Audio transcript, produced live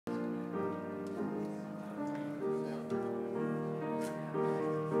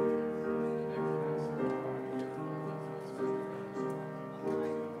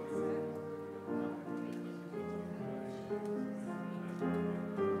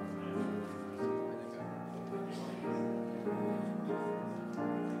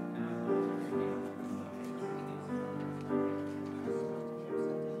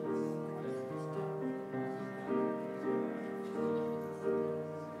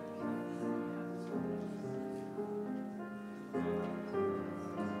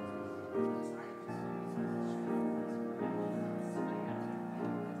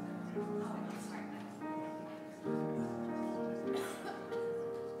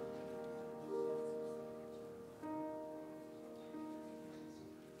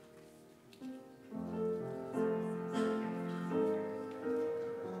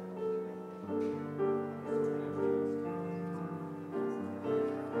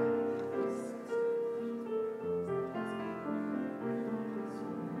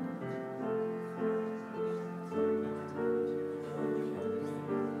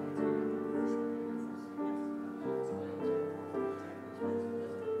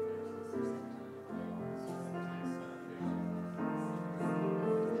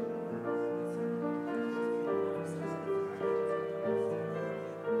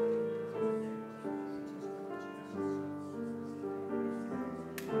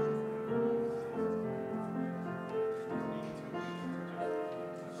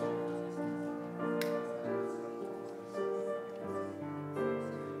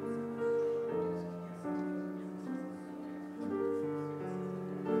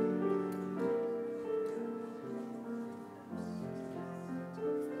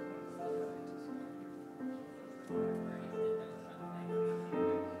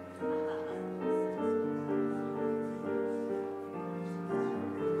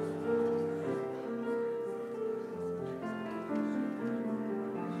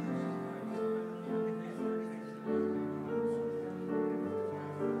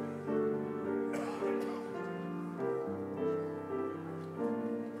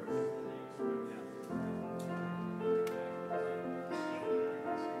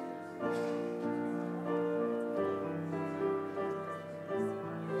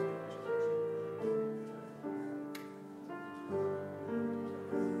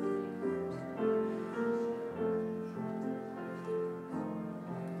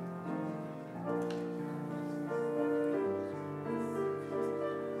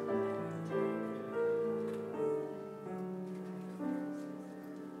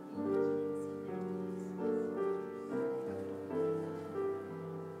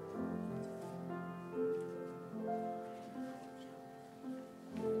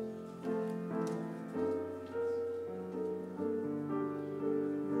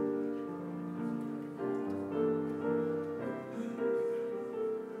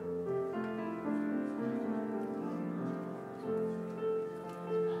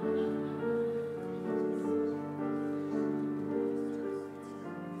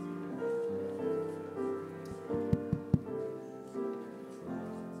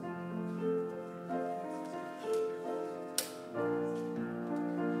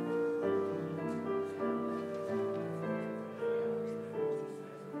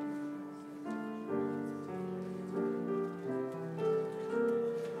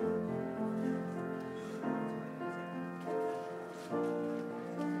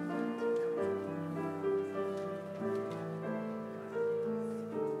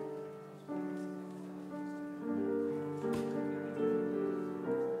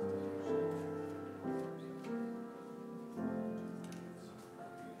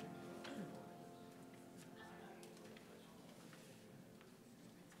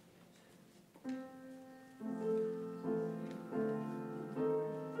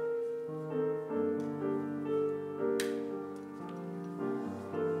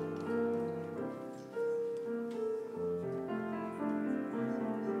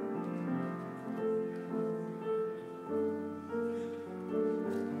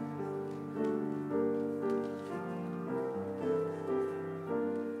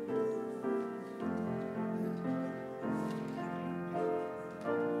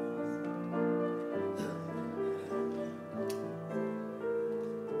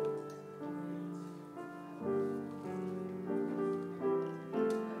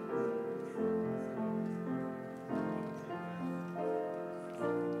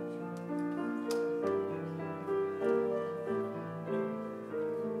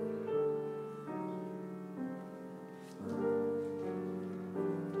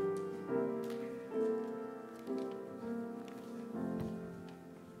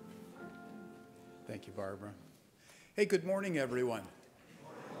Thank you, Barbara. Hey, good morning, everyone.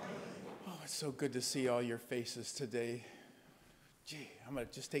 Oh, it's so good to see all your faces today. Gee, I'm going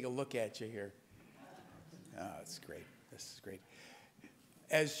to just take a look at you here. Oh, it's great. This is great.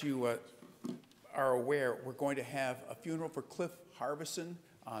 As you are aware, we're going to have a funeral for Cliff Harvison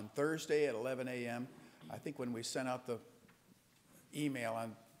on Thursday at 11 a.m. I think when we sent out the email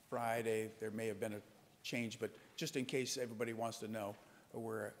on Friday, there may have been a change, but just in case everybody wants to know,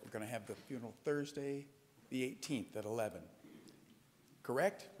 we're going to have the funeral Thursday, the 18th at 11.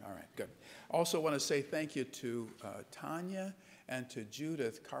 Correct? All right, good. Also want to say thank you to Tanya and to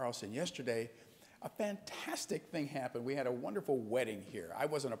Judith Carlson. Yesterday, a fantastic thing happened. We had a wonderful wedding here. I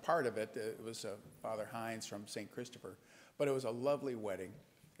wasn't a part of it. It was Father Hines from St. Christopher, but it was a lovely wedding.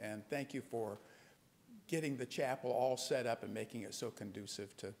 And thank you for getting the chapel all set up and making it so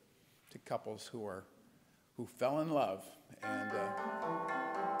conducive to couples who fell in love. And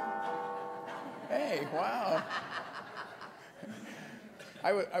hey, wow.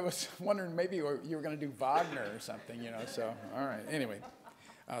 I was wondering maybe you were going to do Wagner or something, so all right. Anyway,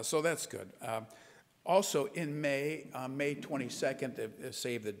 so that's good. Also in May, May 22nd,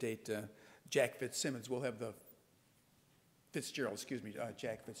 save the date, Jack Fitzsimmons will have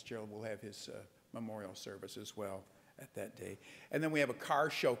Jack Fitzgerald will have his memorial service as well at that day. And then we have a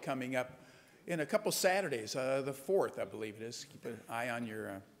car show coming up in a couple Saturdays, the 4th, I believe it is. Keep an eye on your,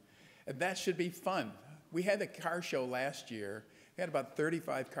 and that should be fun. We had the car show last year. We had about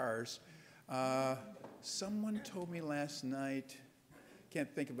 35 cars. Someone told me last night,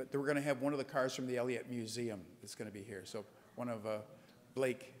 can't think of it, that we're going to have one of the cars from the Elliott Museum that's going to be here. So one of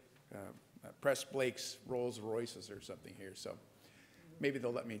Press Blake's Rolls Royces or something here. So maybe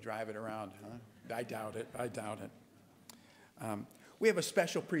they'll let me drive it around. Huh? I doubt it. We have a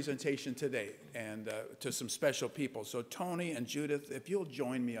special presentation today and to some special people. So Tony and Judith, if you'll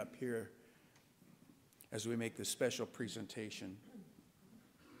join me up here as we make this special presentation.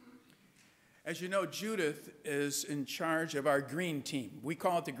 As you know, Judith is in charge of our green team. We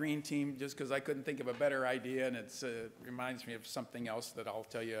call it the green team just because I couldn't think of a better idea, and it reminds me of something else that I'll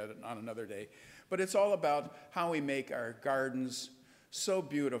tell you on another day. But it's all about how we make our gardens so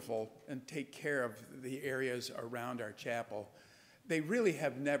beautiful and take care of the areas around our chapel. They really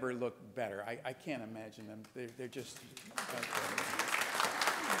have never looked better. I can't imagine them. They're just...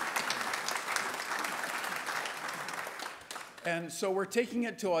 And so we're taking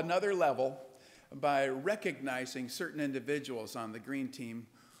it to another level by recognizing certain individuals on the green team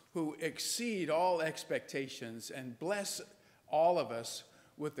who exceed all expectations and bless all of us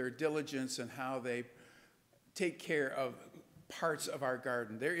with their diligence and how they take care of parts of our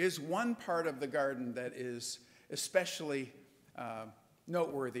garden. There is one part of the garden that is especially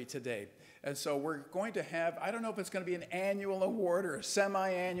noteworthy today. And so we're going to have, I don't know if it's going to be an annual award or a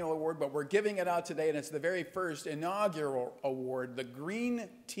semi-annual award, but we're giving it out today, and it's the very first inaugural award, the Green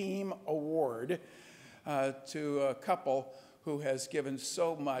Team Award, to a couple who has given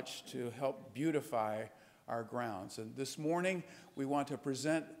so much to help beautify our grounds. And this morning, we want to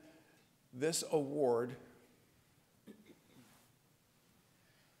present this award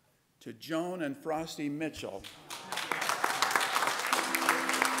to Joan and Frosty Mitchell.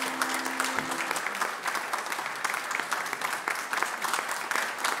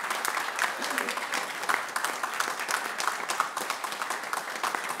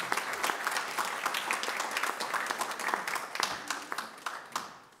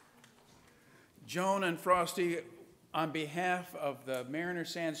 Joan and Frosty, on behalf of the Mariner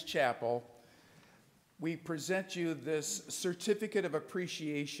Sands Chapel, we present you this certificate of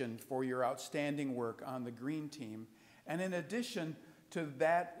appreciation for your outstanding work on the green team. And in addition to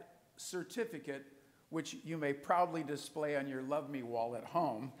that certificate, which you may proudly display on your Love Me wall at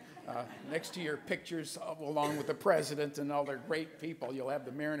home, next to your pictures along with the president and all their great people, you'll have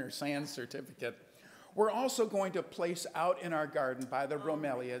the Mariner Sands certificate. We're also going to place out in our garden by the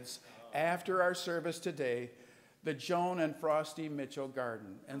bromeliads after our service today, the Joan and Frosty Mitchell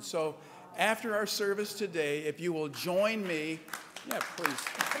Garden. And so after our service today, if you will join me, yeah, please.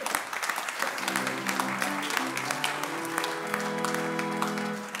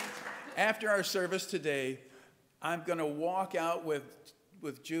 After our service today, I'm going to walk out with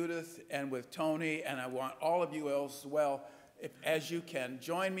Judith and with Tony, and I want all of you else as well, as you can,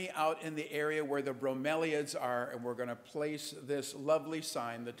 join me out in the area where the bromeliads are, and we're going to place this lovely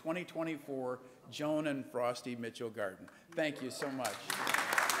sign, the 2024 Joan and Frosty Mitchell Garden. Thank you so much.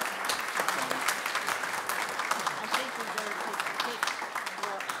 I think we're going to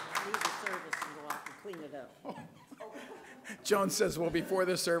leave the service and go out and clean it up. Joan says, well, before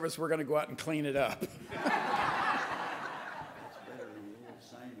this service, we're going to go out and clean it up.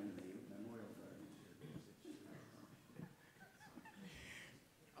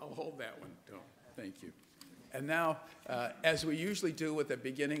 hold that one, Tom. Thank you. And now, as we usually do with the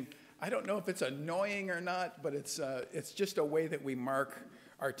beginning, I don't know if it's annoying or not, but it's just a way that we mark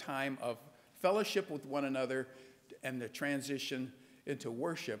our time of fellowship with one another and the transition into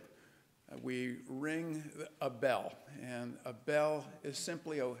worship. We ring a bell, and a bell is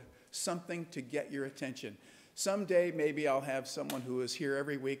simply something to get your attention. Someday, maybe I'll have someone who is here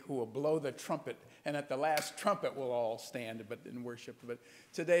every week who will blow the trumpet, and at the last trumpet we'll all stand in worship. But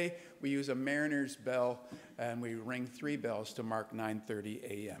today, we use a mariner's bell, and we ring 3 bells to mark 9:30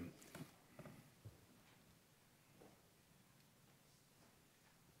 a.m.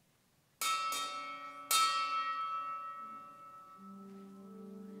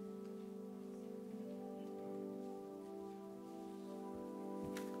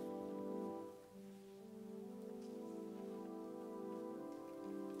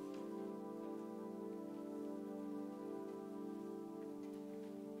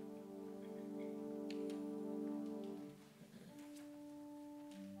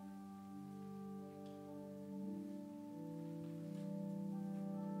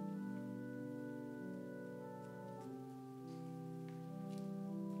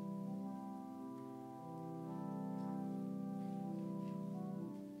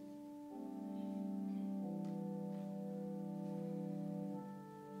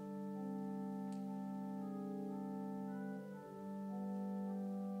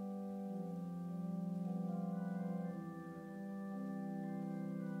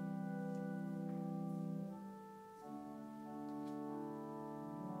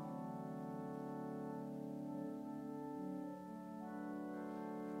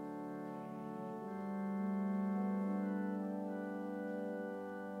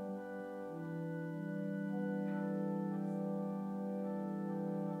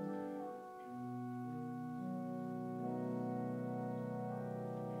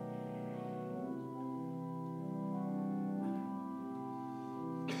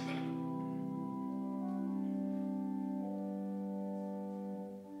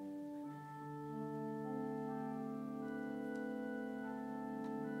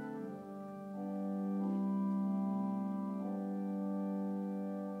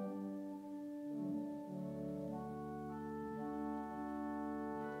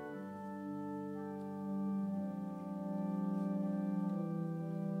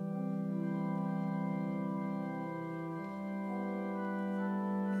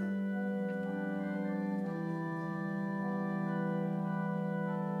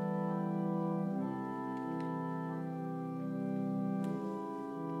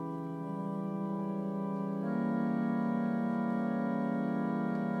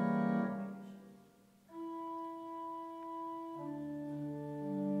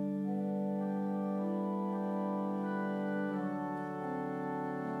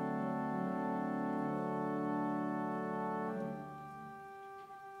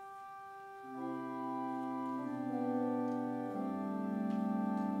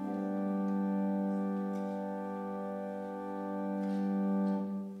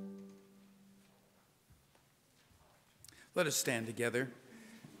 Let us stand together.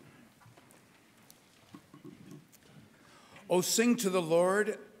 Oh, sing to the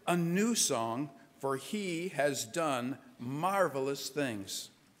Lord a new song, for he has done marvelous things.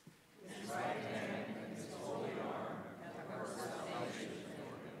 His right hand and his holy arm have worked salvation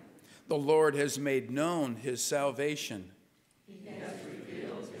for him. The Lord has made known his salvation. He has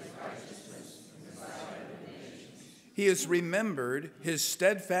revealed his righteousness in the sight of the nations. He has remembered his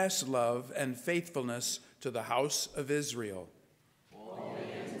steadfast love and faithfulness to the house of Israel. All the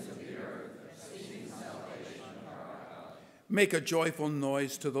ends of the earth sing salvation of our God. Make a joyful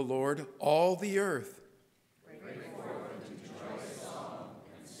noise to the Lord, all the earth. Break forth into joyous song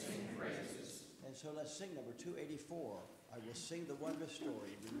and sing praises. And so let's sing number 284. I will sing the wondrous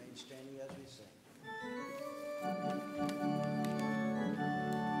story. Remain standing as we sing.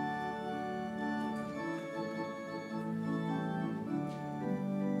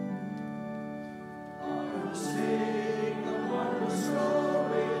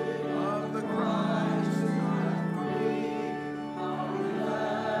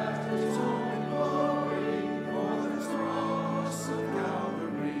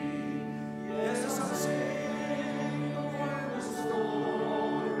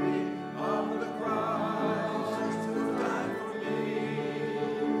 For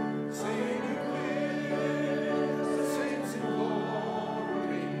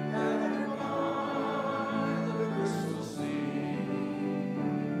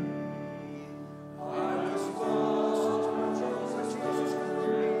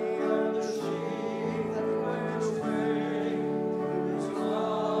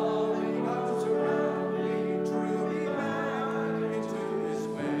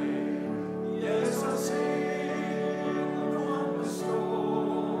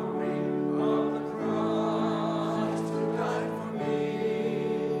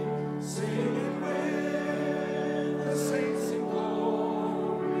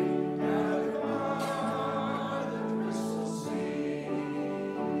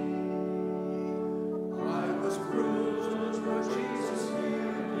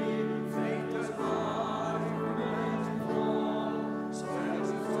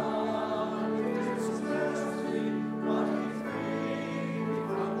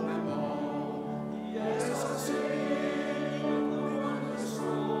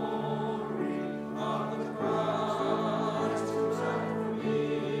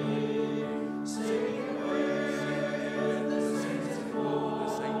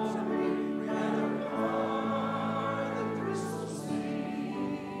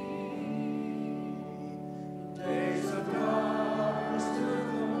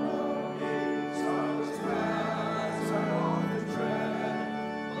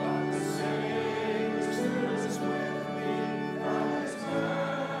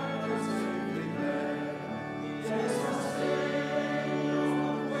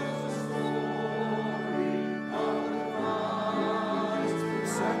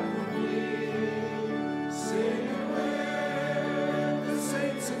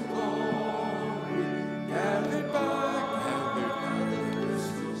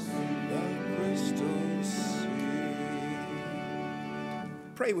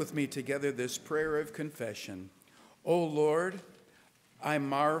Pray with me together this prayer of confession. O Lord, I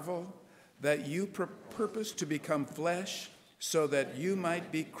marvel that you purposed to become flesh so that you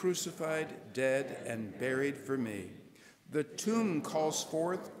might be crucified, dead, and buried for me. The tomb calls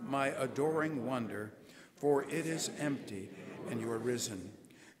forth my adoring wonder, for it is empty, and you are risen.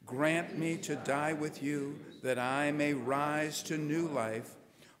 Grant me to die with you, that I may rise to new life,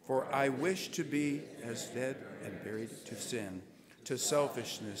 for I wish to be as dead and buried to sin, to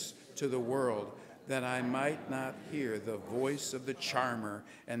selfishness, to the world, that I might not hear the voice of the charmer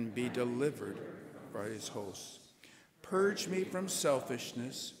and be delivered by his hosts. Purge me from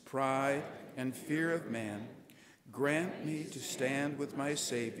selfishness, pride, and fear of man. Grant me to stand with my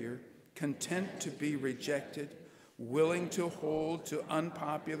Savior, content to be rejected, willing to hold to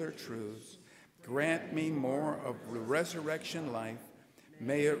unpopular truths. Grant me more of the resurrection life.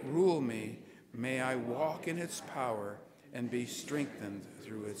 May it rule me. May I walk in its power and be strengthened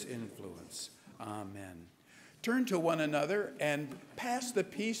through its influence. Amen. Turn to one another and pass the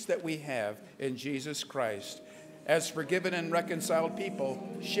peace that we have in Jesus Christ. As forgiven and reconciled people,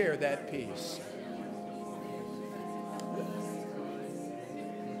 share that peace.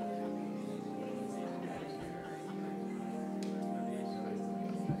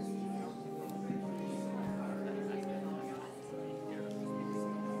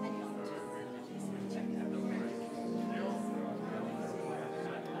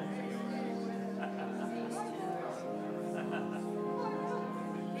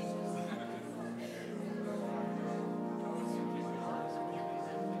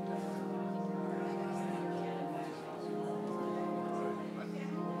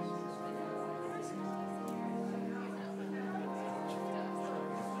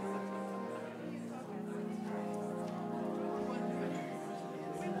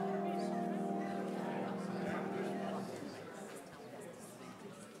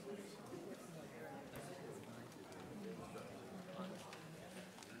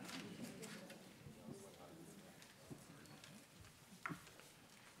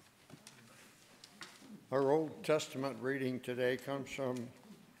 Our Old Testament reading today comes from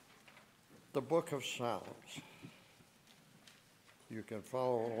the book of Psalms. You can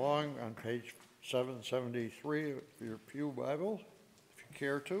follow along on page 773 of your Pew Bible, if you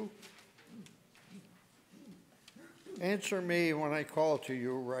care to. Answer me when I call to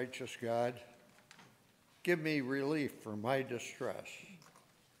you, righteous God. Give me relief from my distress.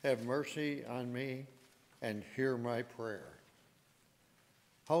 Have mercy on me and hear my prayer.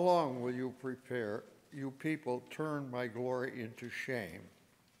 How long will you people turn my glory into shame?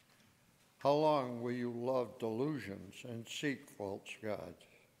 How long will you love delusions and seek false gods?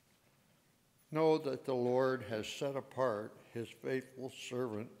 Know that the Lord has set apart his faithful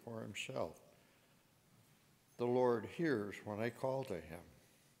servant for himself. The Lord hears when I call to him.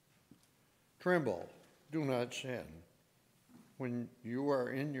 Tremble, do not sin. When you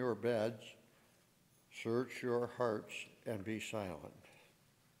are in your beds, search your hearts and be silent.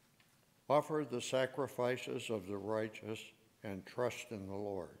 Offer the sacrifices of the righteous and trust in the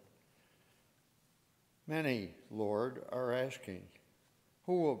Lord. Many, Lord, are asking,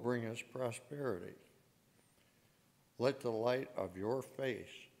 who will bring us prosperity? Let the light of your face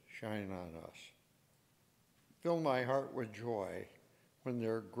shine on us. Fill my heart with joy when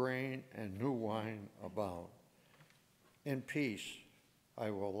their grain and new wine abound. In peace I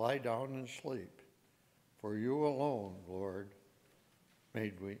will lie down and sleep, for you alone, Lord,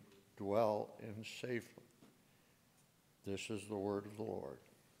 made me dwell in safety. This is the word of the Lord.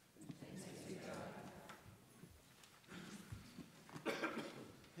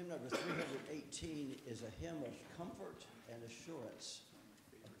 Hymn number 318 is a hymn of comfort and assurance,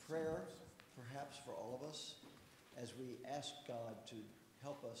 a prayer perhaps for all of us as we ask God to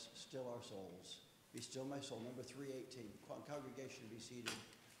help us still our souls. Be still my soul, number 318. Congregation, be seated.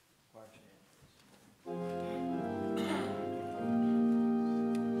 Choir stand.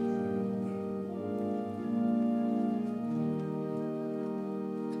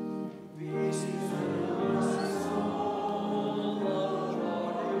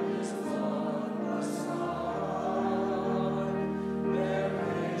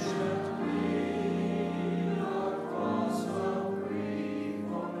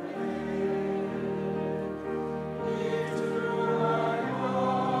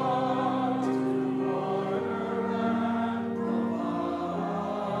 Lord,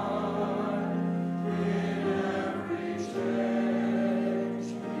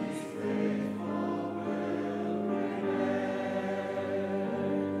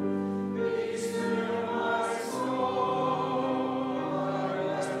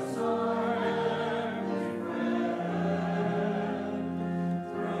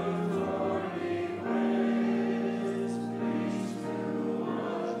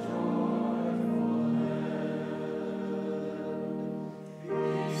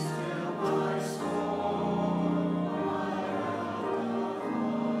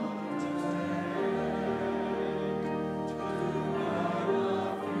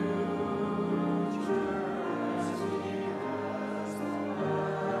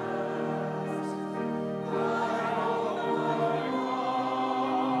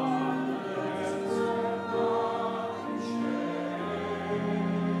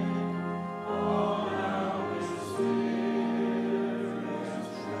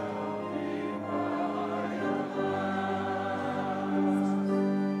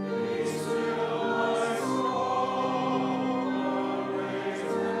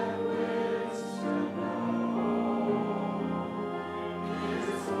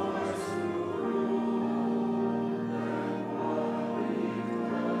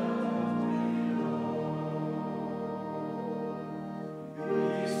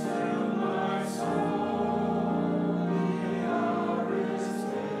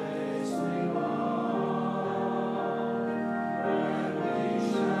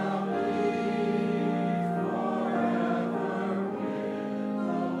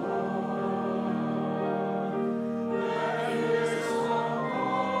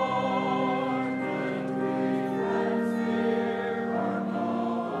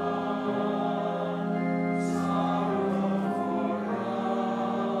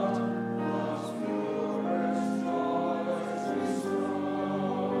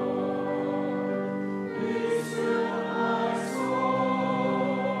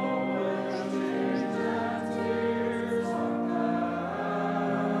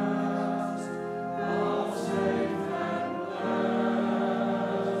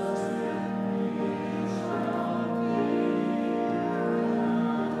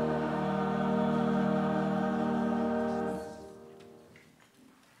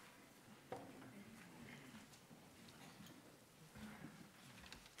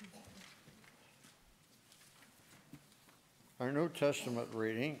 Our New Testament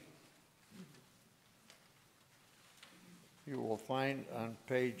reading you will find on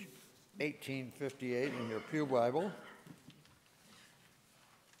page 1858 in your Pew Bible.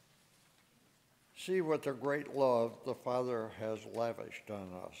 See what the great love the Father has lavished on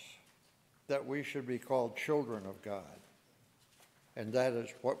us, that we should be called children of God, and that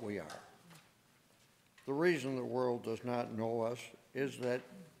is what we are. The reason the world does not know us is that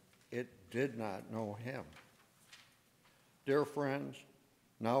it did not know him. Dear friends,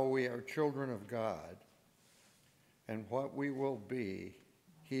 now we are children of God, and what we will be,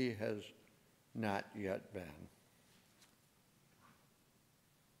 he has not yet been.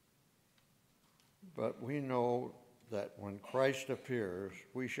 But we know that when Christ appears,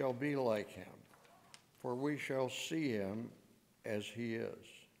 we shall be like him, for we shall see him as he is.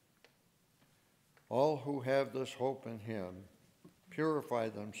 All who have this hope in him purify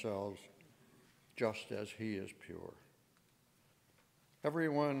themselves just as he is pure.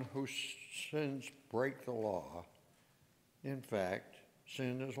 Everyone who sins breaks the law. In fact,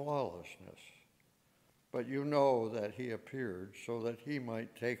 sin is lawlessness. But you know that he appeared so that he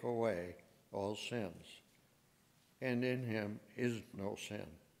might take away all sins, and in him is no sin.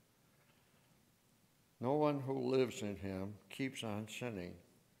 No one who lives in him keeps on sinning.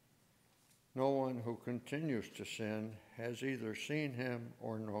 No one who continues to sin has either seen him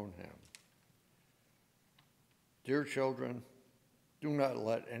or known him. Dear children, do not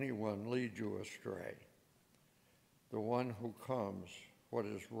let anyone lead you astray. The one who comes, what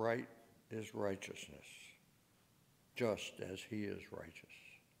is right is righteousness, just as he is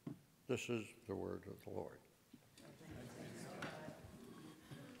righteous. This is the word of the Lord.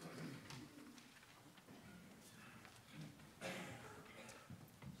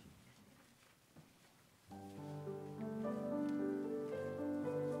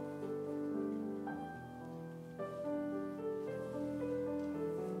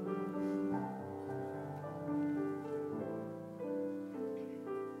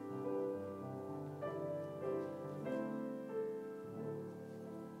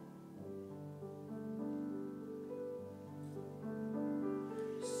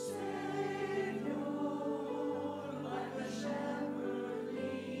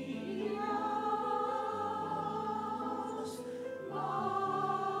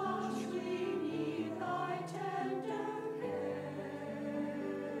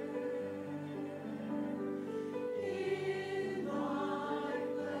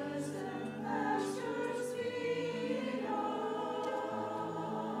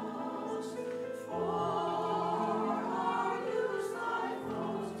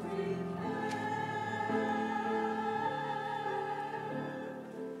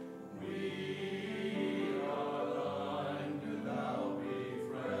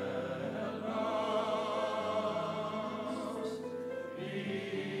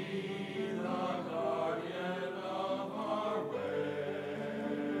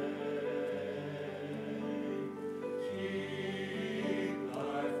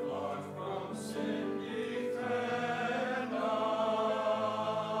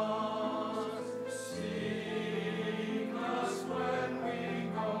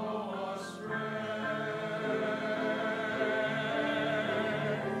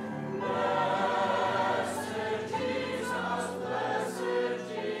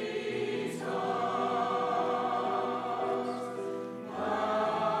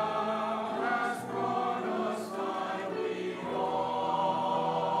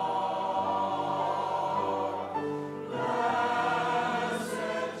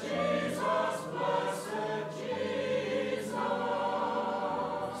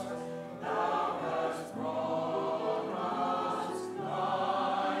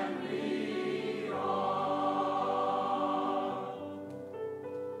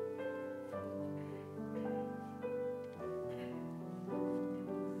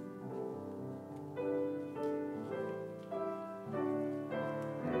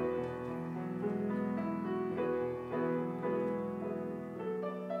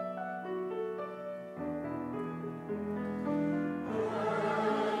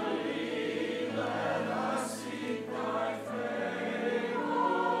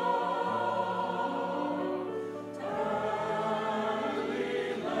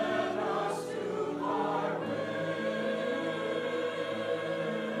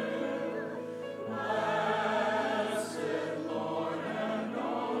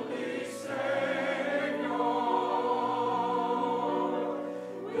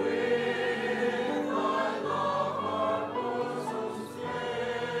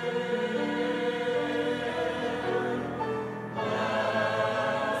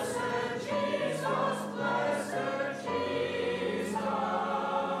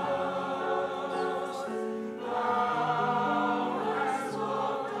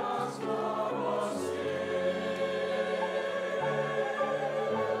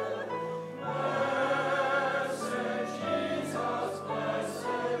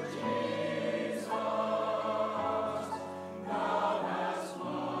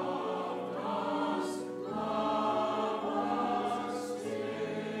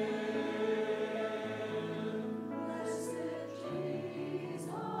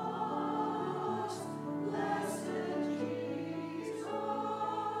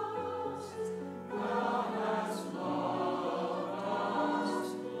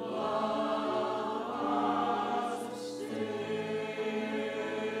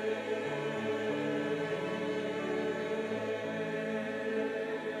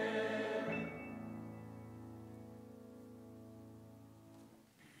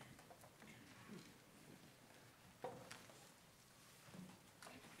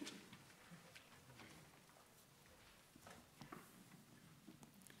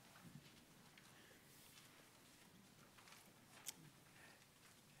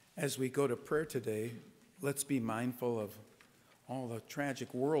 As we go to prayer today, let's be mindful of all the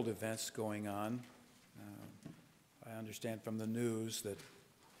tragic world events going on. I understand from the news that,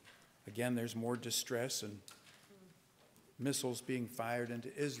 again, there's more distress and missiles being fired into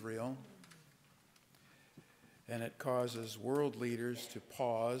Israel. And it causes world leaders to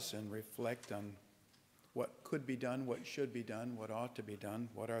pause and reflect on what could be done, what should be done, what ought to be done,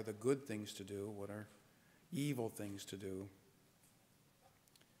 what are the good things to do, what are evil things to do.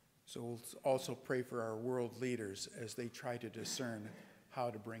 So we'll also pray for our world leaders as they try to discern how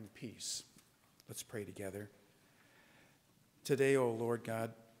to bring peace. Let's pray together. Today, O Lord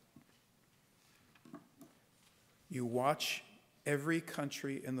God, you watch every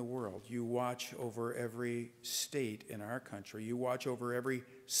country in the world. You watch over every state in our country. You watch over every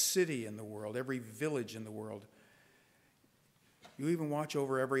city in the world, every village in the world. You even watch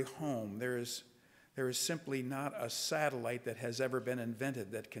over every home. There is simply not a satellite that has ever been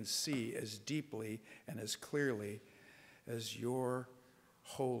invented that can see as deeply and as clearly as your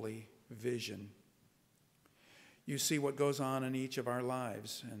holy vision. You see what goes on in each of our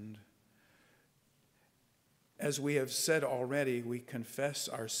lives, and as we have said already, we confess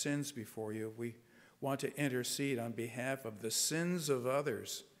our sins before you. We want to intercede on behalf of the sins of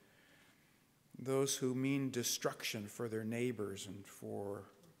others, those who mean destruction for their neighbors and for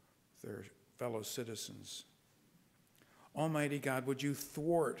their fellow citizens. Almighty God, would you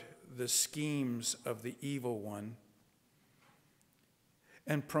thwart the schemes of the evil one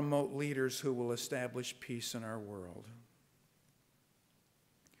and promote leaders who will establish peace in our world?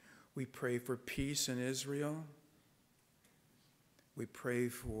 We pray for peace in Israel. We pray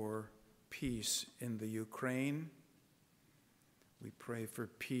for peace in the Ukraine. We pray for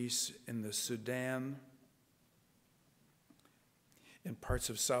peace in the Sudan, in parts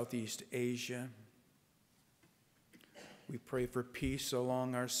of Southeast Asia. We pray for peace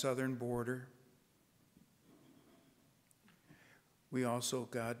along our southern border. We also,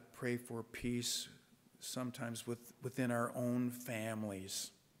 God, pray for peace sometimes within our own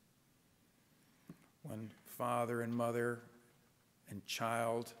families. When father and mother and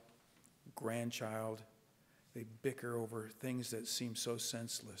child, grandchild, they bicker over things that seem so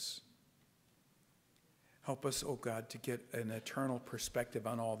senseless. Help us, oh God, to get an eternal perspective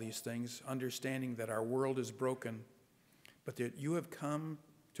on all these things, understanding that our world is broken, but that you have come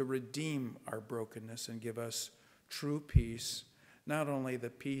to redeem our brokenness and give us true peace, not only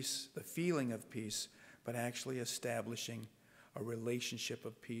the peace, the feeling of peace, but actually establishing a relationship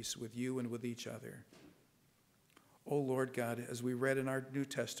of peace with you and with each other. Oh Lord God, as we read in our New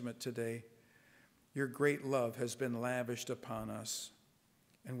Testament today, your great love has been lavished upon us,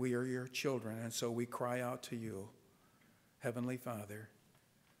 and we are your children, and so we cry out to you, Heavenly Father,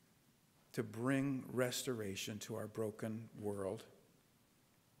 to bring restoration to our broken world.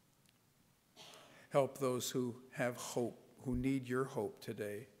 Help those who have hope, who need your hope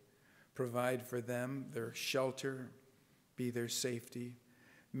today. Provide for them their shelter, be their safety.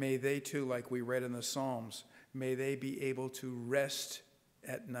 May they too, like we read in the Psalms, may they be able to rest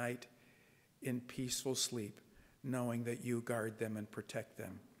at night in peaceful sleep, knowing that you guard them and protect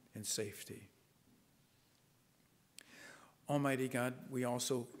them in safety. Almighty God, we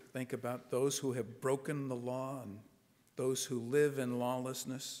also think about those who have broken the law and those who live in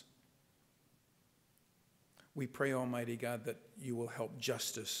lawlessness. We pray, Almighty God, that you will help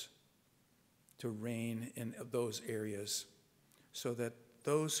justice to reign in those areas so that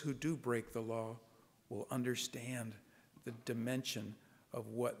those who do break the law will understand the dimension of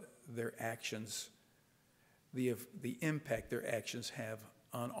what their actions, the impact their actions have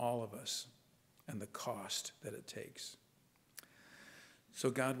on all of us and the cost that it takes. So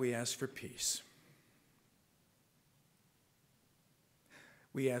God, we ask for peace.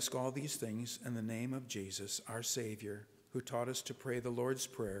 We ask all these things in the name of Jesus, our Savior, who taught us to pray the Lord's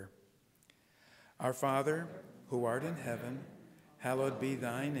Prayer. Our Father, who art in heaven, hallowed be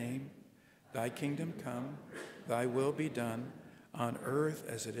thy name. Thy kingdom come, thy will be done, on earth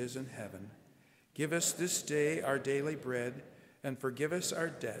as it is in heaven. Give us this day our daily bread, and forgive us our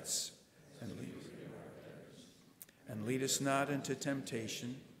debts, and lead us not into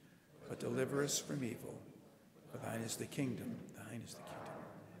temptation, but deliver us from evil. For thine is the kingdom, thine is the kingdom,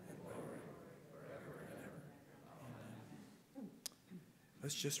 and glory forever and ever. Amen.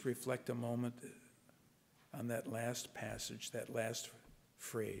 Let's just reflect a moment on that last passage, that last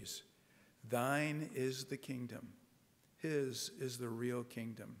phrase. Thine is the kingdom. His is the real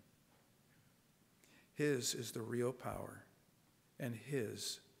kingdom. His is the real power. And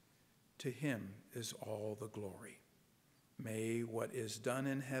to him is all the glory. May what is done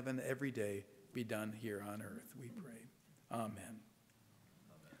in heaven every day be done here on earth, we pray. Amen.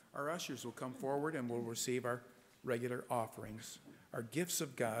 our ushers will come forward and we'll receive our regular offerings, our gifts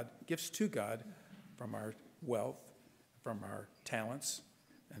of God, gifts to God from our wealth, from our talents,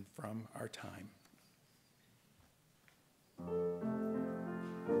 and from our time.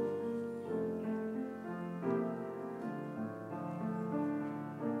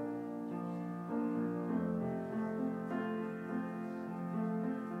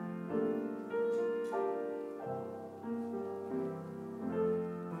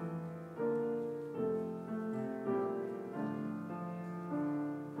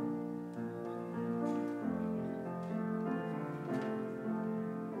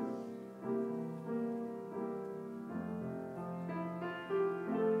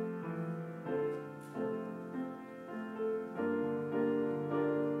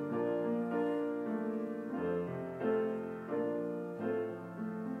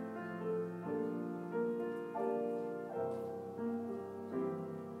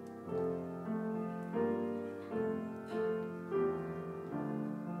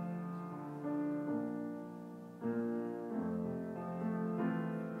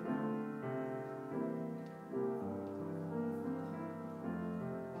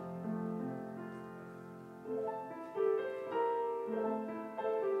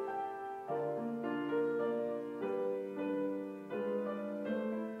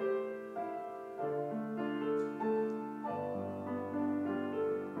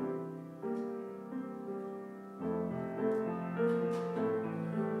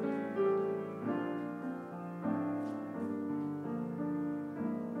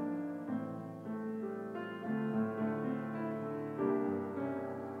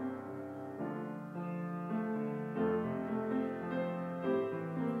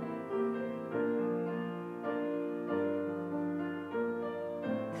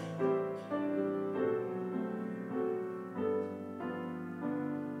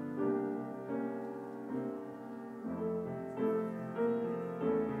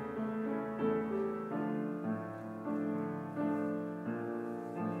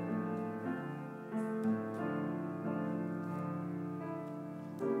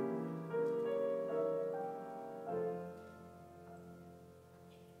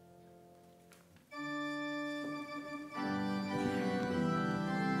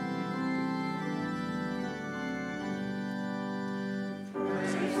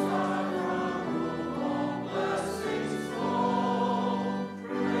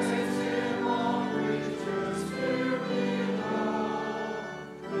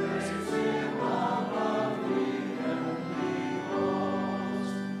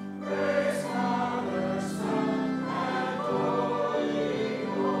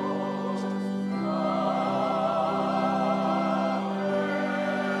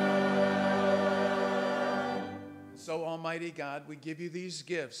 So, Almighty God, we give you these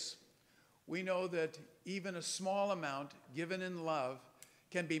gifts. We know that even a small amount given in love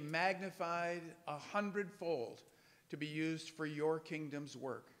can be magnified 100-fold to be used for your kingdom's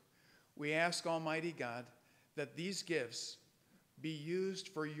work. We ask, Almighty God, that these gifts be used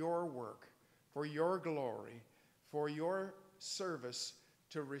for your work, for your glory, for your service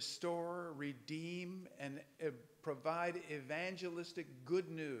to restore, redeem, and provide evangelistic good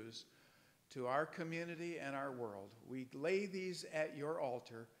news to our community and our world. We lay these at your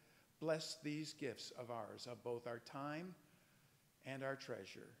altar. Bless these gifts of ours, of both our time and our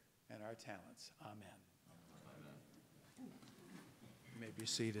treasure and our talents. Amen. Amen. You may be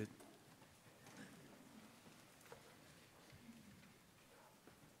seated.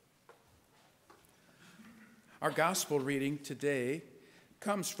 Our gospel reading today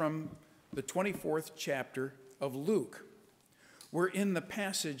comes from the 24th chapter of Luke. We're in the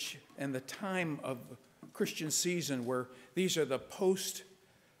passage and the time of Christian season where these are the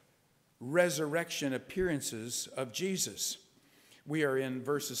post-resurrection appearances of Jesus. We are in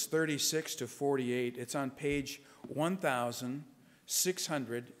verses 36 to 48. It's on page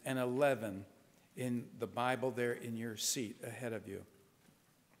 1611 in the Bible there in your seat ahead of you.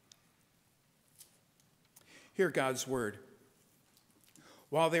 Hear God's word.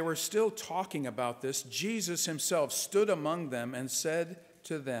 While they were still talking about this, Jesus himself stood among them and said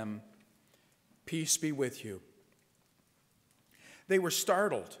to them, "Peace be with you." They were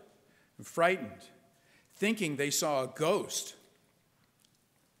startled and frightened, thinking they saw a ghost.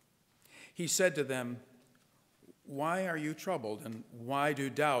 He said to them, "Why are you troubled, and why do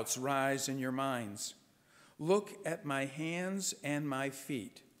doubts rise in your minds? Look at my hands and my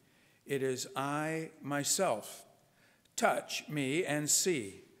feet. It is I myself. Touch me and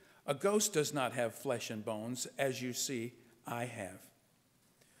see. A ghost does not have flesh and bones, as you see I have."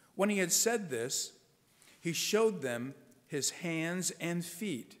 When he had said this, he showed them his hands and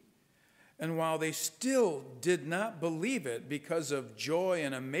feet. And while they still did not believe it, because of joy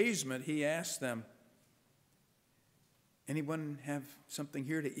and amazement, he asked them, "Anyone have something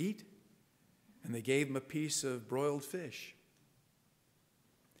here to eat?" And they gave him a piece of broiled fish.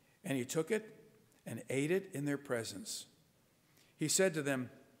 And he took it and ate it in their presence. He said to them,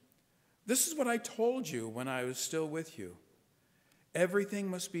 "This is what I told you when I was still with you. Everything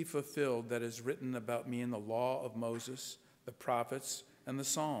must be fulfilled that is written about me in the law of Moses, the prophets, and the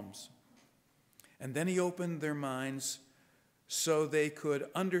Psalms." And then he opened their minds so they could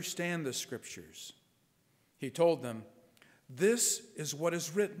understand the scriptures. He told them, "This is what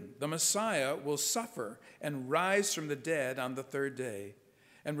is written. The Messiah will suffer and rise from the dead on the third day,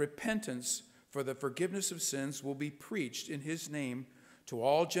 and repentance for the forgiveness of sins will be preached in his name to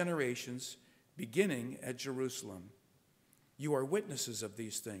all generations, beginning at Jerusalem. You are witnesses of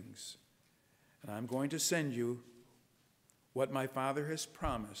these things, and I'm going to send you what my Father has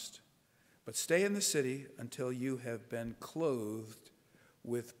promised. But stay in the city until you have been clothed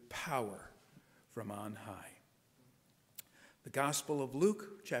with power from on high." The Gospel of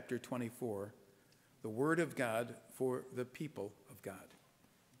Luke, chapter 24, the word of God for the people of God.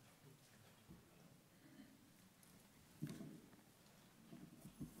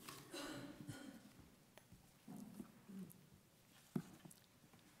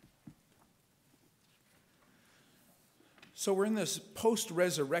 So we're in this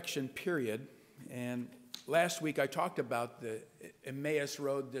post-resurrection period, and last week I talked about the Emmaus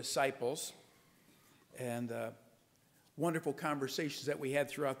Road disciples and wonderful conversations that we had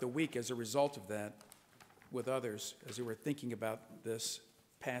throughout the week as a result of that with others as we were thinking about this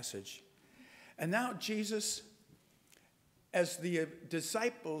passage. And now Jesus, as the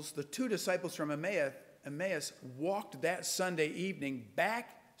disciples, the two disciples from Emmaus walked that Sunday evening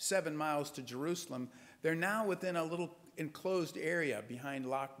back 7 miles to Jerusalem, they're now within a little enclosed area behind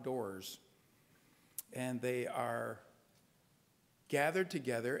locked doors. And they are gathered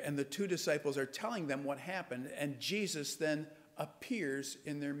together, and the two disciples are telling them what happened, and Jesus then appears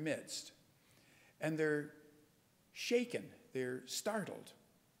in their midst. And they're shaken, they're startled.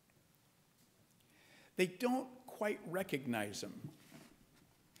 They don't quite recognize him.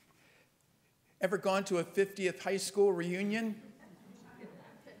 Ever gone to a 50th high school reunion?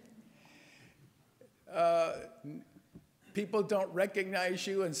 People don't recognize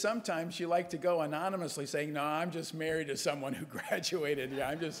you, and sometimes you like to go anonymously saying, "No, I'm just married to someone who graduated. Yeah,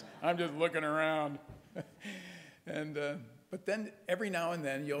 I'm just looking around." But then every now and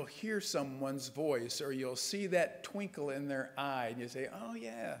then you'll hear someone's voice, or you'll see that twinkle in their eye, and you say, "Oh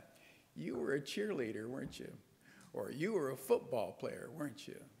yeah, you were a cheerleader, weren't you? Or you were a football player, weren't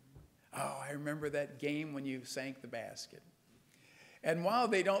you? Oh, I remember that game when you sank the basket." And while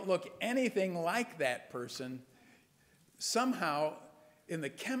they don't look anything like that person, somehow, in the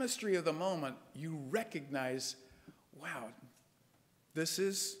chemistry of the moment, you recognize, wow, this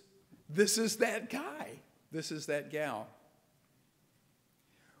is that guy. This is that gal.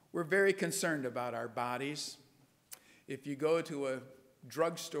 We're very concerned about our bodies. If you go to a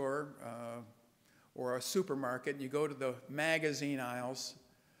drugstore or a supermarket and you go to the magazine aisles,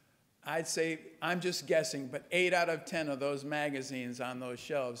 I'd say, I'm just guessing, but 8 out of 10 of those magazines on those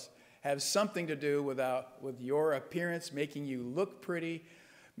shelves have something to do with your appearance, making you look pretty,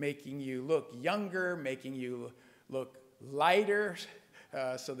 making you look younger, making you look lighter,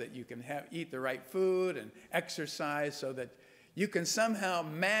 so that you can eat the right food and exercise, so that you can somehow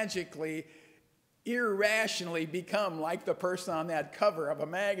magically, irrationally become like the person on that cover of a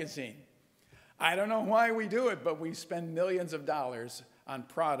magazine. I don't know why we do it, but we spend millions of dollars on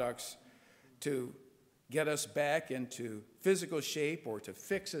products to get us back into physical shape, or to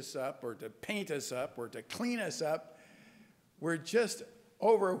fix us up, or to paint us up, or to clean us up. We're just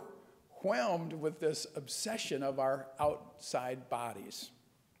overwhelmed with this obsession of our outside bodies.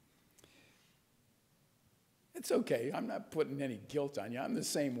 It's okay. I'm not putting any guilt on you. I'm the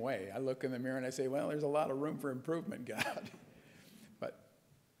same way. I look in the mirror and I say, well, there's a lot of room for improvement, God.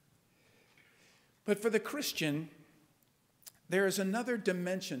 But for the Christian, there is another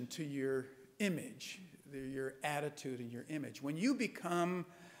dimension to your image, your attitude and your image. When you become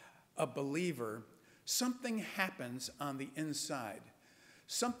a believer, something happens on the inside.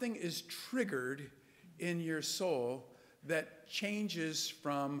 Something is triggered in your soul that changes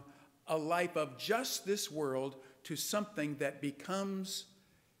from a life of just this world to something that becomes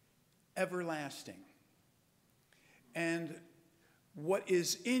everlasting. And what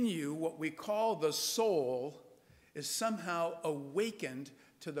is in you, what we call the soul, is somehow awakened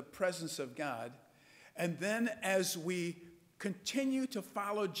to the presence of God. And then as we continue to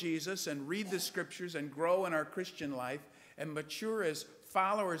follow Jesus and read the scriptures and grow in our Christian life and mature as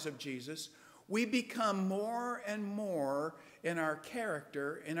followers of Jesus, we become more and more in our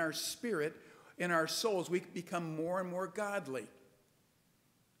character, in our spirit, in our souls. We become more and more godly.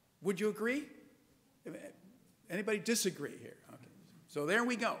 Would you agree? Anybody disagree here? Okay. So there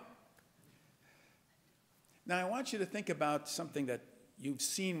we go. Now I want you to think about something that you've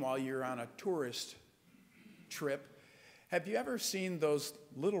seen while you're on a tourist trip. Have you ever seen those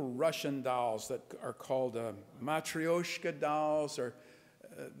little Russian dolls that are called matryoshka dolls? Or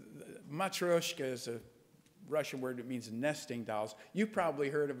matryoshka is a Russian word that means nesting dolls. You've probably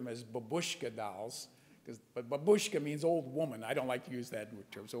heard of them as babushka dolls, but babushka means old woman. I don't like to use that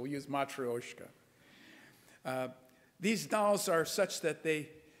term, so we'll use matryoshka. These dolls are such that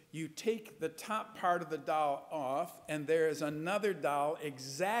you take the top part of the doll off, and there is another doll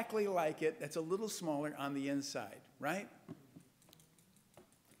exactly like it that's a little smaller on the inside, right?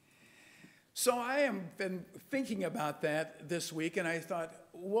 So I have been thinking about that this week, and I thought,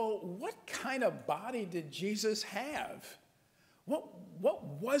 well, what kind of body did Jesus have? What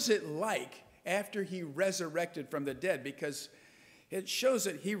was it like after he resurrected from the dead? Because it shows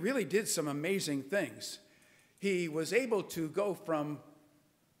that he really did some amazing things. He was able to go from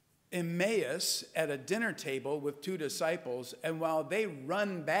Emmaus at a dinner table with 2 disciples, and while they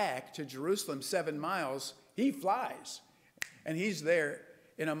run back to Jerusalem 7 miles, he flies, and he's there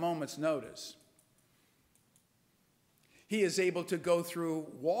in a moment's notice. He is able to go through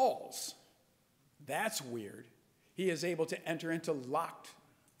walls. That's weird. He is able to enter into locked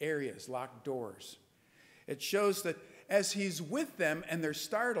areas, locked doors. It shows that as he's with them and they're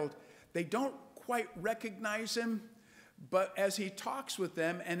startled, they don't quite recognize him, but as he talks with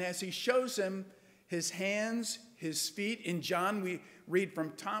them and as he shows them his hands, his feet, in John we read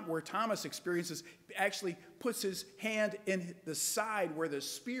from where Thomas experiences, actually puts his hand in the side where the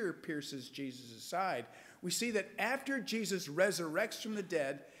spear pierces Jesus' side. We see that after Jesus resurrects from the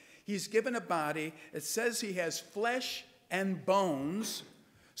dead, he's given a body. It says he has flesh and bones.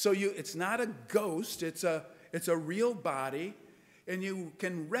 So it's not a ghost, it's a real body. And you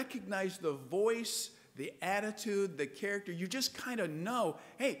can recognize the voice, the attitude, the character. You just kind of know,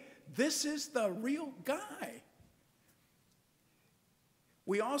 hey, this is the real guy.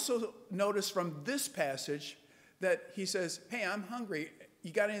 We also notice from this passage that he says, hey, I'm hungry.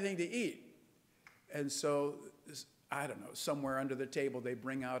 You got anything to eat? And so, I don't know, somewhere under the table they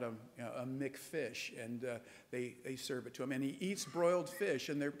bring out a McFish, and they serve it to him. And he eats broiled fish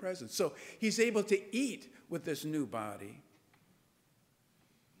in their presence. So he's able to eat with this new body.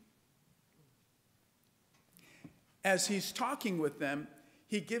 As he's talking with them,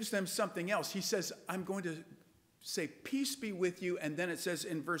 he gives them something else. He says, I'm going to say, peace be with you. And then it says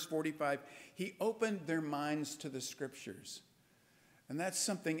in verse 45, he opened their minds to the scriptures. And that's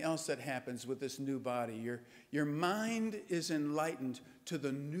something else that happens with this new body. Your mind is enlightened to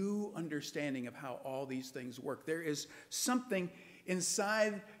the new understanding of how all these things work. There is something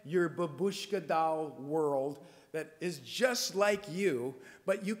inside your babushka doll world that is just like you,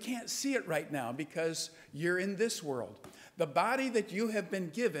 but you can't see it right now because you're in this world. The body that you have been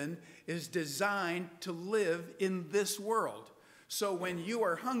given is designed to live in this world. So when you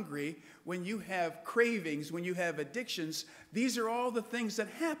are hungry, when you have cravings, when you have addictions, these are all the things that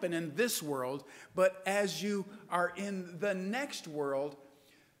happen in this world. But as you are in the next world,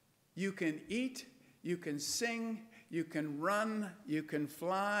 you can eat, you can sing, you can run, you can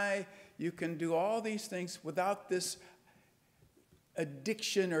fly, you can do all these things without this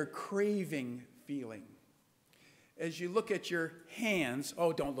addiction or craving feeling. As you look at your hands,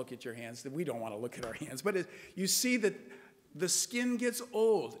 don't look at your hands. We don't want to look at our hands. But you see that the skin gets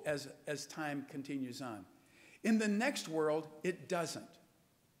old as time continues on. In the next world, it doesn't.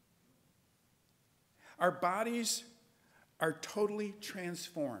 Our bodies are totally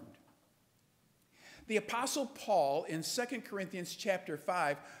transformed. The Apostle Paul in 2 Corinthians chapter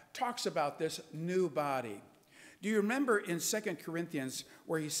 5 talks about this new body. Do you remember in 2 Corinthians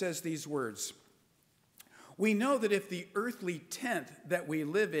where he says these words? We know that if the earthly tent that we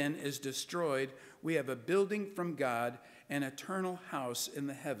live in is destroyed, we have a building from God, an eternal house in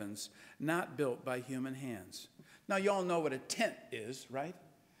the heavens, not built by human hands. Now, you all know what a tent is, right?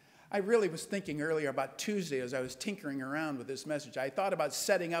 I really was thinking earlier about Tuesday as I was tinkering around with this message. I thought about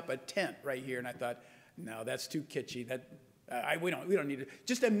setting up a tent right here, and I thought, no, that's too kitschy. We don't need it.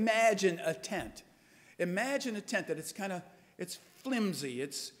 Just imagine a tent. Imagine a tent that it's flimsy.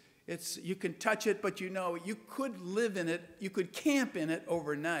 It's you can touch it, but you could live in it. You could camp in it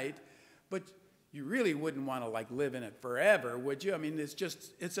overnight, but you really wouldn't want to live in it forever, would you? I mean,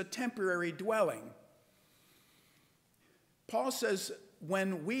 it's a temporary dwelling. Paul says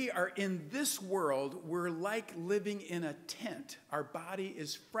when we are in this world, we're like living in a tent. Our body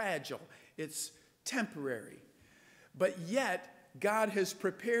is fragile. It's temporary. But yet, God has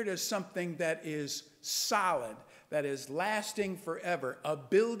prepared us something that is solid, that is lasting forever. A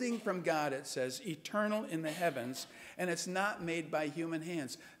building from God, it says, eternal in the heavens, and it's not made by human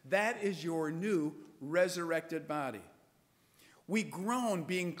hands. That is your new resurrected body. We groan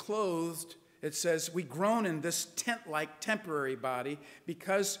being clothed. It says we groan in this tent-like temporary body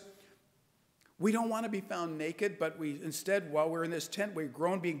because we don't want to be found naked, but we instead, while we're in this tent, we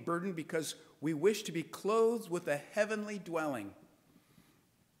groan being burdened because we wish to be clothed with a heavenly dwelling.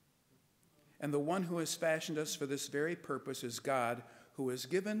 And the one who has fashioned us for this very purpose is God, who has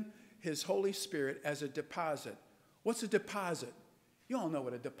given his Holy Spirit as a deposit. What's a deposit? You all know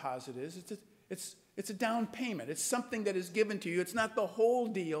what a deposit is. It's a down payment. It's something that is given to you. It's not the whole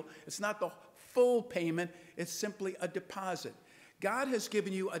deal. It's not the full payment. It's simply a deposit. God has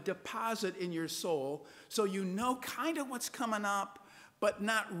given you a deposit in your soul, so you know kind of what's coming up, but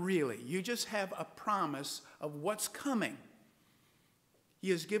not really. You just have a promise of what's coming. He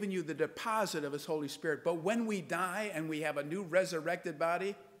has given you the deposit of his Holy Spirit. But when we die and we have a new resurrected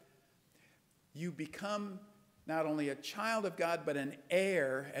body, you become not only a child of God, but an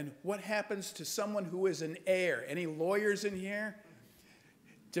heir. And what happens to someone who is an heir? Any lawyers in here?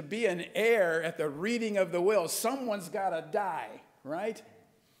 To be an heir at the reading of the will, someone's got to die, right?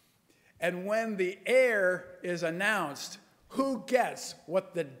 And when the heir is announced, who gets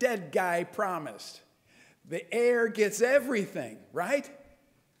what the dead guy promised? The heir gets everything, right?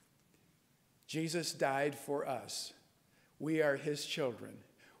 Jesus died for us. We are his children.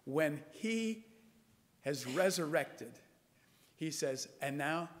 When he has resurrected, he says, and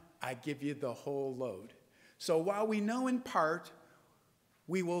now I give you the whole load. So while we know in part,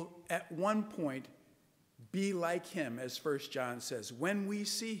 we will at one point be like him, as 1 John says. When we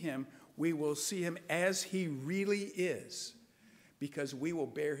see him, we will see him as he really is, because we will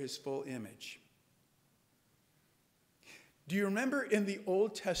bear his full image. Do you remember in the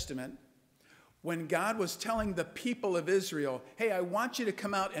Old Testament when God was telling the people of Israel, hey, I want you to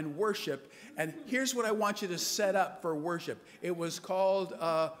come out and worship, and here's what I want you to set up for worship. It was called,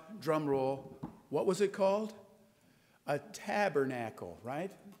 drum roll, what was it called? A tabernacle,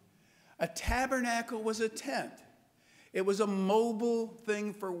 right? A tabernacle was a tent. It was a mobile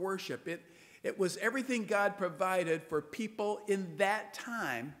thing for worship. It was everything God provided for people in that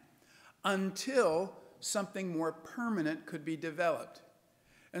time until something more permanent could be developed.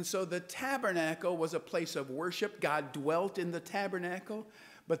 And so the tabernacle was a place of worship. God dwelt in the tabernacle.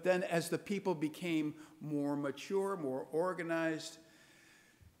 But then as the people became more mature, more organized,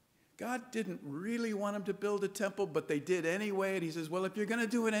 God didn't really want them to build a temple, but they did anyway. And he says, well, if you're going to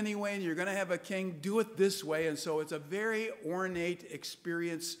do it anyway and you're going to have a king, do it this way. And so it's a very ornate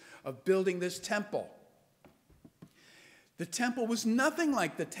experience of building this temple. The temple was nothing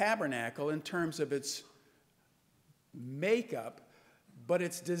like the tabernacle in terms of its makeup, but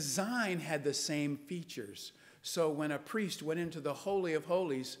its design had the same features. So when a priest went into the Holy of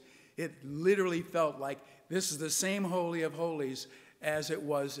Holies, it literally felt like this is the same Holy of Holies as it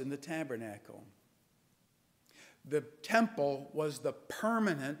was in the tabernacle. The temple was the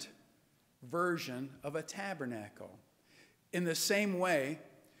permanent version of a tabernacle. In the same way,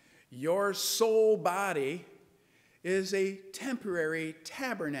 your soul body is a temporary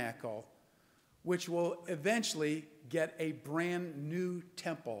tabernacle, which will eventually get a brand new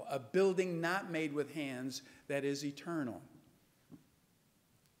temple, a building not made with hands that is eternal.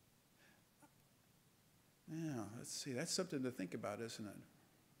 Yeah, let's see. That's something to think about, isn't it?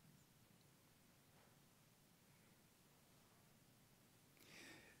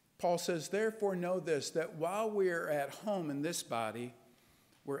 Paul says, therefore know this, that while we are at home in this body,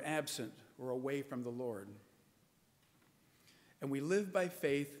 we're absent, we're away from the Lord. And we live by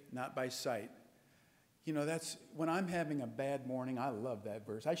faith, not by sight. You know, that's when I'm having a bad morning, I love that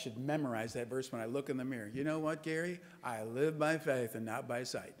verse. I should memorize that verse when I look in the mirror. You know what, Gary? I live by faith and not by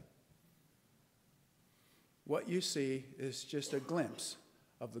sight. What you see is just a glimpse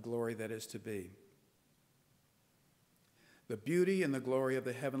of the glory that is to be. The beauty and the glory of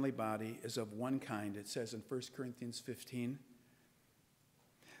the heavenly body is of one kind, it says in 1 Corinthians 15.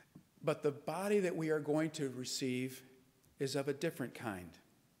 But the body that we are going to receive is of a different kind.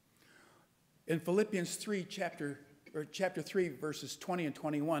 In Philippians 3, chapter 3, verses 20 and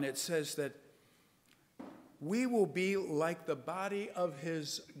 21, it says that we will be like the body of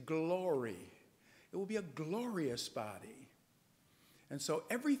his glory. It will be a glorious body. And so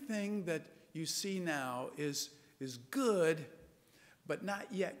everything that you see now is good, but not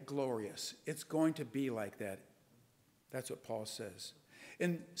yet glorious. It's going to be like that. That's what Paul says.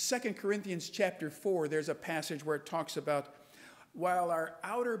 In 2 Corinthians chapter 4, there's a passage where it talks about, while our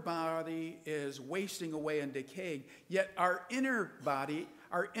outer body is wasting away and decaying, yet our inner body,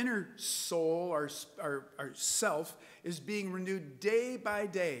 our inner soul, our self is being renewed day by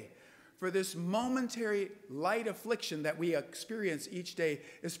day. For this momentary light affliction that we experience each day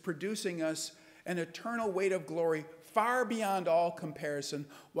is producing us an eternal weight of glory far beyond all comparison,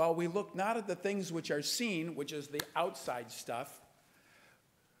 while we look not at the things which are seen, which is the outside stuff,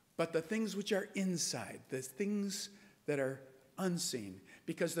 but the things which are inside, the things that are unseen.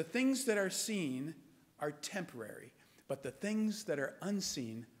 Because the things that are seen are temporary, but the things that are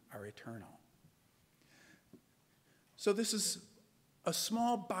unseen are eternal. So this is a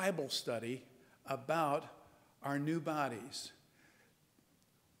small Bible study about our new bodies.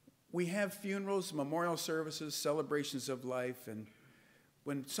 We have funerals, memorial services, celebrations of life, and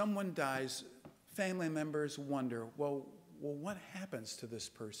when someone dies, family members wonder, well, what happens to this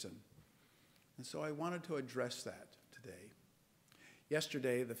person? And so I wanted to address that today.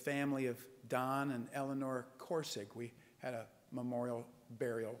 Yesterday, the family of Don and Eleanor Korsig, we had a memorial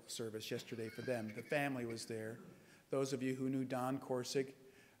burial service yesterday for them. The family was there. Those of you who knew Don Korsig,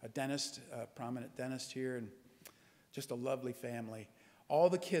 a dentist, a prominent dentist here, and just a lovely family. All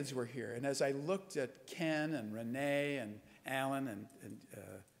the kids were here. And as I looked at Ken and Renee and Alan and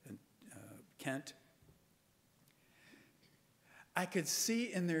Kent, I could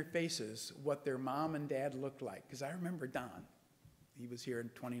see in their faces what their mom and dad looked like. Because I remember Don. He was here in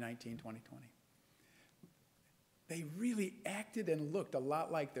 2019, 2020. They really acted and looked a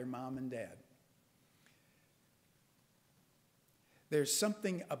lot like their mom and dad. There's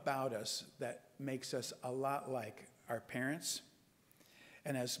something about us that makes us a lot like our parents.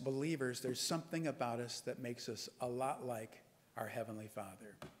 And as believers, there's something about us that makes us a lot like our Heavenly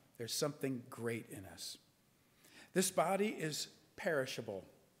Father. There's something great in us. This body is perishable.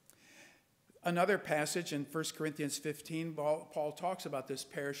 Another passage in 1 Corinthians 15, Paul talks about this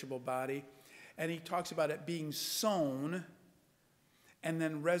perishable body, and he talks about it being sown and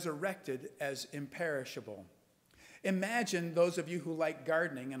then resurrected as imperishable. Imagine those of you who like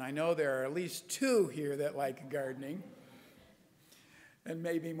gardening, and I know there are at least 2 here that like gardening, and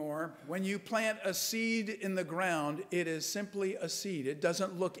maybe more. When you plant a seed in the ground, it is simply a seed. It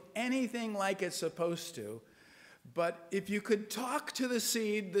doesn't look anything like it's supposed to. But if you could talk to the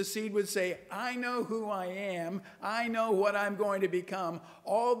seed would say, I know who I am. I know what I'm going to become.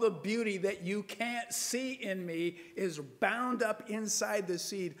 All the beauty that you can't see in me is bound up inside the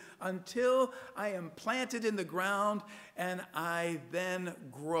seed until I am planted in the ground and I then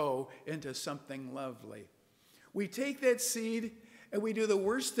grow into something lovely. We take that seed and we do the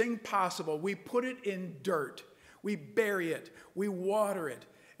worst thing possible. We put it in dirt. We bury it. We water it.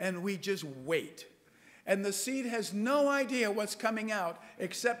 And we just wait. And the seed has no idea what's coming out,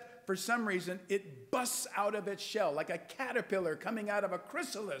 except for some reason it busts out of its shell like a caterpillar coming out of a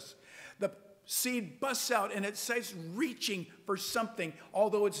chrysalis. The seed busts out and it starts reaching for something.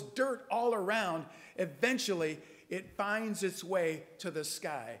 Although it's dirt all around, eventually it finds its way to the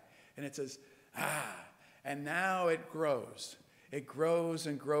sky. And it says, and now it grows. It grows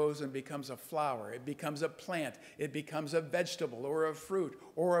and grows and becomes a flower. It becomes a plant. It becomes a vegetable or a fruit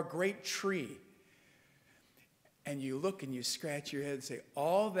or a great tree. And you look and you scratch your head and say,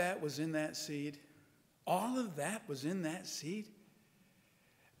 all that was in that seed? All of that was in that seed?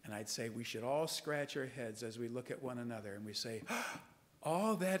 And I'd say we should all scratch our heads as we look at one another and we say,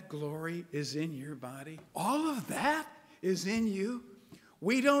 all that glory is in your body? All of that is in you?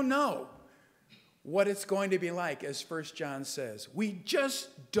 We don't know what it's going to be like, as 1 John says. We just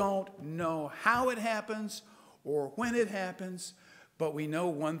don't know how it happens or when it happens, but we know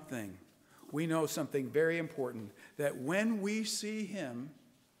one thing. We know something very important, that when we see him,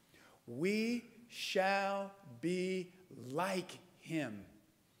 we shall be like him,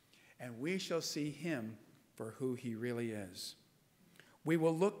 and we shall see him for who he really is. We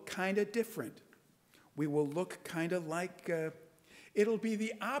will look kind of different. We will look kind of like, it'll be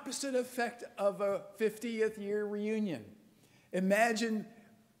the opposite effect of a 50th year reunion. Imagine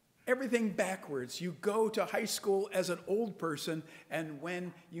everything backwards. You go to high school as an old person, and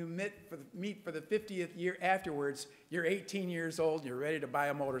when you meet for the 50th year afterwards, you're 18 years old and you're ready to buy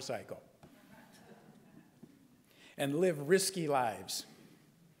a motorcycle and live risky lives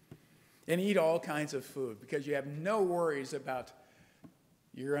and eat all kinds of food because you have no worries about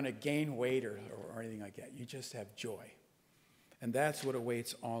you're going to gain weight or anything like that. You just have joy. And that's what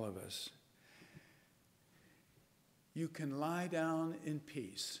awaits all of us. You can lie down in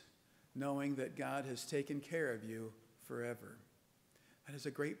peace, knowing that God has taken care of you forever. That is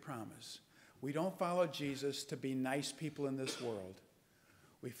a great promise. We don't follow Jesus to be nice people in this world.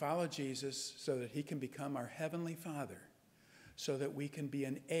 We follow Jesus so that he can become our heavenly Father, so that we can be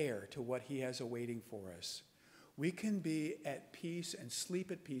an heir to what he has awaiting for us. We can be at peace and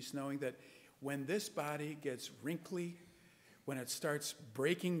sleep at peace, knowing that when this body gets wrinkly, when it starts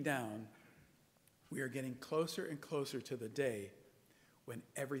breaking down, we are getting closer and closer to the day when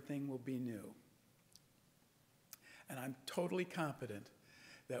everything will be new. And I'm totally confident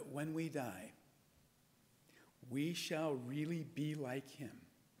that when we die, we shall really be like him.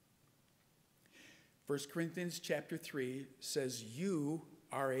 1 Corinthians chapter 3 says, you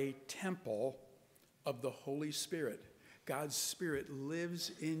are a temple of the Holy Spirit. God's Spirit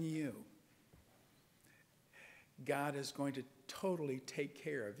lives in you. God is going to totally take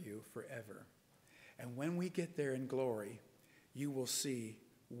care of you forever. And when we get there in glory, you will see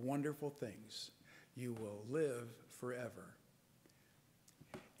wonderful things. You will live forever.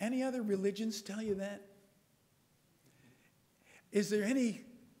 Any other religions tell you that? Is there any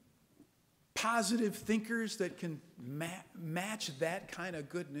positive thinkers that can match that kind of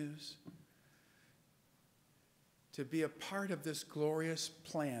good news? To be a part of this glorious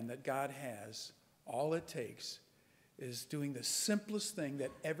plan that God has, all it takes is doing the simplest thing that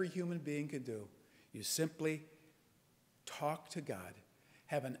every human being can do. You simply talk to God,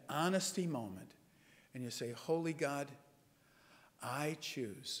 have an honesty moment, and you say, Holy God, I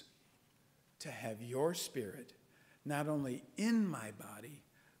choose to have your Spirit not only in my body,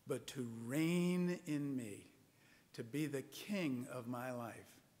 but to reign in me, to be the king of my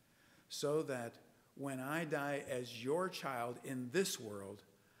life, so that when I die as your child in this world,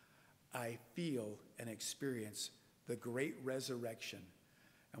 I feel and experience the great resurrection.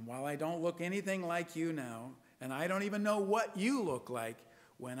 And while I don't look anything like you now, and I don't even know what you look like,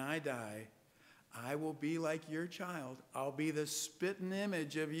 when I die, I will be like your child. I'll be the spitting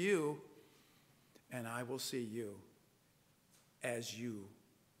image of you, and I will see you as you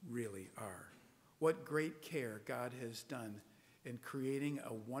really are. What great care God has done in creating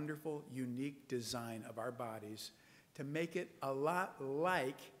a wonderful, unique design of our bodies to make it a lot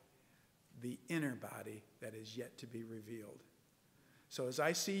like the inner body that is yet to be revealed. So as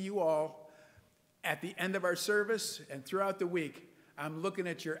I see you all at the end of our service and throughout the week, I'm looking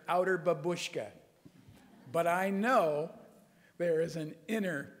at your outer babushka. But I know there is an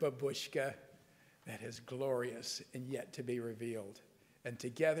inner babushka that is glorious and yet to be revealed. And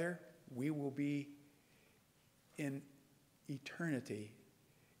together we will be in eternity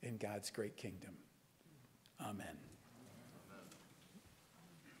in God's great kingdom. Amen.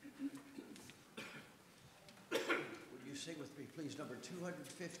 Would you sing with me, please, number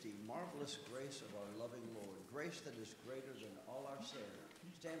 250, Marvelous Grace of Our Loving Lord, grace that is greater than all our sin.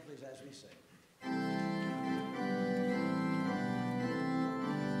 Stand, please, as we sing.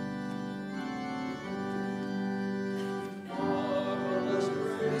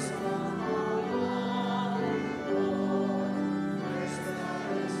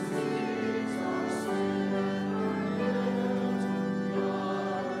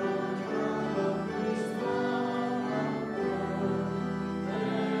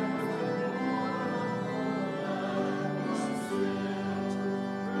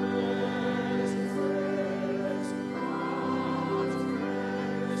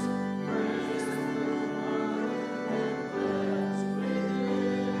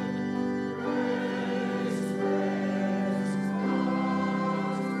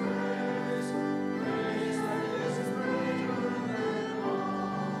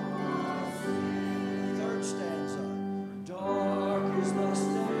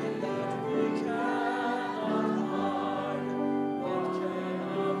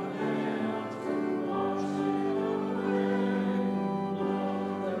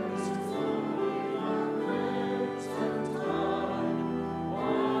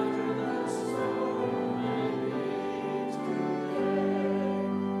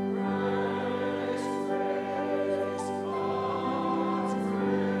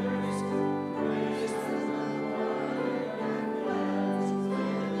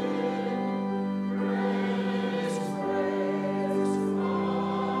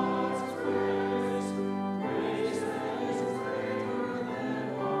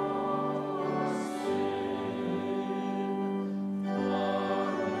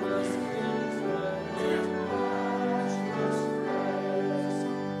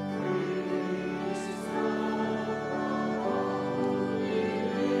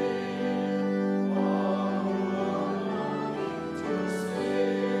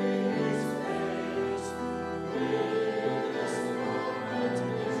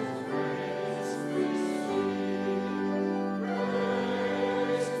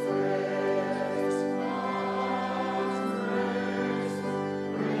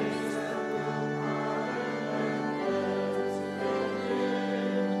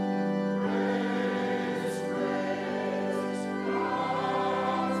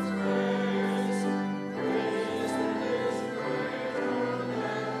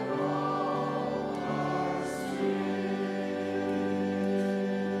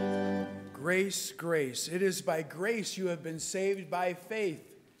 Grace, grace. It is by grace you have been saved by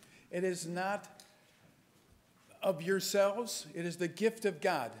faith. It is not of yourselves. It is the gift of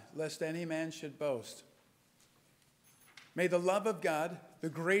God, lest any man should boast. May the love of God, the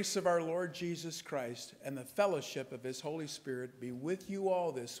grace of our Lord Jesus Christ, and the fellowship of his Holy Spirit be with you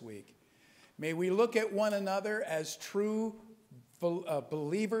all this week. May we look at one another as true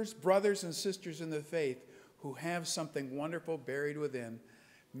believers, brothers and sisters in the faith who have something wonderful buried within.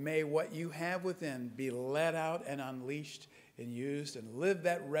 May what you have within be let out and unleashed and used, and live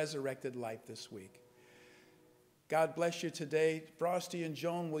that resurrected life this week. God bless you today. Frosty and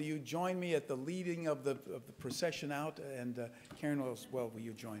Joan, will you join me at the leading of the procession out? And Karen, will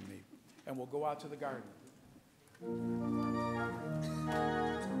you join me? And we'll go out to the garden.